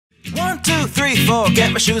1, 2, 3, 4,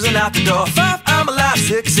 get my shoes and out the door. 5, I'm alive.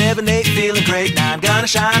 6, 7, 8, feeling great. 9, gonna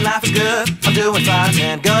shine, life is good. I'm doing fine.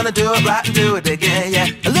 10, gonna do it right and do it again, yeah.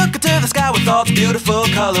 I look into the sky with all the beautiful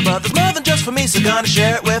color, but there's more than just for me, so gonna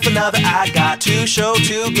share it with another. I got to show,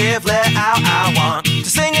 to give, let out. I want to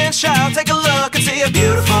sing and shout. Take a look and see a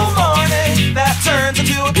beautiful morning that turns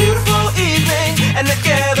into a beautiful evening, and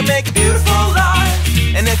together make a beautiful life.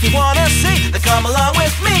 And if you wanna see, then come along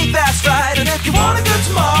with me, that's right. And if you want a good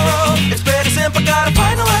tomorrow, it's pretty simple, got a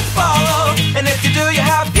final life to follow. And if you do, you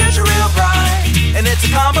have a future real bright. And it's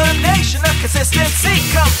a combination of consistency.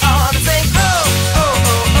 Come on and sing, oh, oh,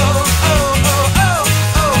 oh, oh, oh, oh, oh,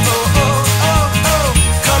 oh, oh, oh, oh, oh.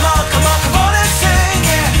 Come on, come on, come on and sing,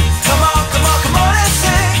 yeah. Come on, come on, come on and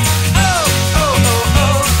sing. Oh, oh,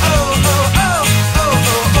 oh, oh, oh, oh, oh, oh,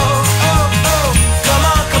 oh, oh, oh, oh. Come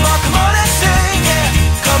on, come on, come on and sing, yeah.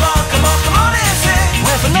 Come on, come on, come on and sing.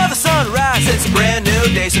 With another sunrise, it's a brand new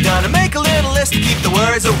day, so gonna make a little list to keep the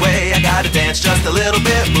worries away. I gotta dance just a little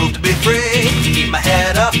bit, move to be free. Keep my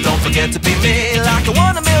head up, don't forget to be me. Like I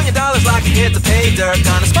won $1 million, like I hit the pay dirt.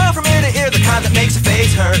 Gonna smile from ear to ear, the kind that makes a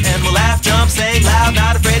face hurt. And we'll laugh, jump, sing loud,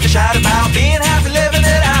 not afraid to shout about being happy, living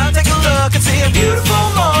it out. Take a look and see a beautiful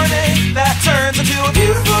morning that turns into a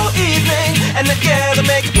beautiful evening, and together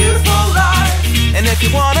make a beautiful life. And if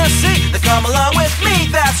you wanna see, then come along with me,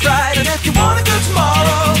 that's right. And if you want a good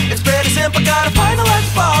tomorrow, it's pretty simple, got a final life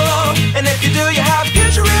to follow. And if you do, you have a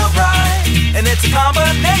future real bright. And it's a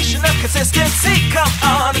combination of consistency. Come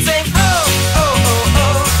on and sing, oh.